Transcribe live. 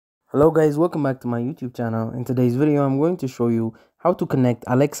Hello guys, welcome back to my YouTube channel. In today's video, I'm going to show you how to connect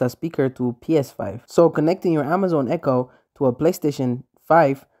Alexa speaker to PS5. So connecting your Amazon Echo to a PlayStation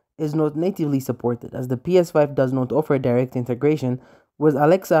 5 is not natively supported as the PS5 does not offer direct integration with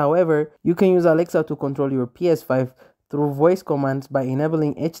Alexa. However, you can use Alexa to control your PS5 through voice commands by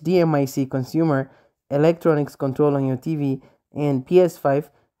enabling HDMI-C consumer electronics control on your TV and PS5.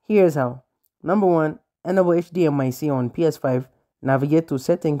 Here's how. Number 1, enable HDMI-C on PS5. Navigate to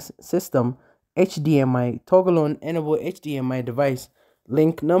Settings, System, HDMI, toggle on Enable HDMI device.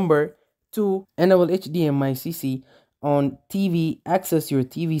 Link number 2, enable HDMI CC on TV. Access your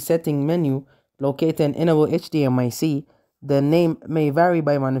TV setting menu, locate and enable HDMI C. The name may vary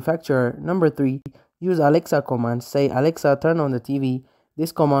by manufacturer. Number 3, use Alexa command. Say Alexa, turn on the TV.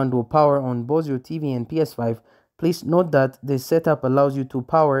 This command will power on both your TV and PS5. Please note that this setup allows you to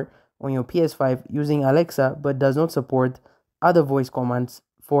power on your PS5 using Alexa but does not support other voice commands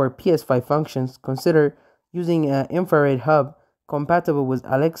for PS5 functions. Consider using an infrared hub compatible with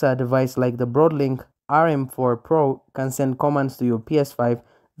Alexa device like the Broadlink RM4 Pro can send commands to your PS5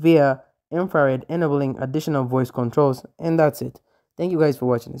 via infrared, enabling additional voice controls. And that's it. Thank you guys for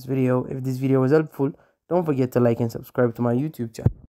watching this video. If this video was helpful, don't forget to like and subscribe to my YouTube channel.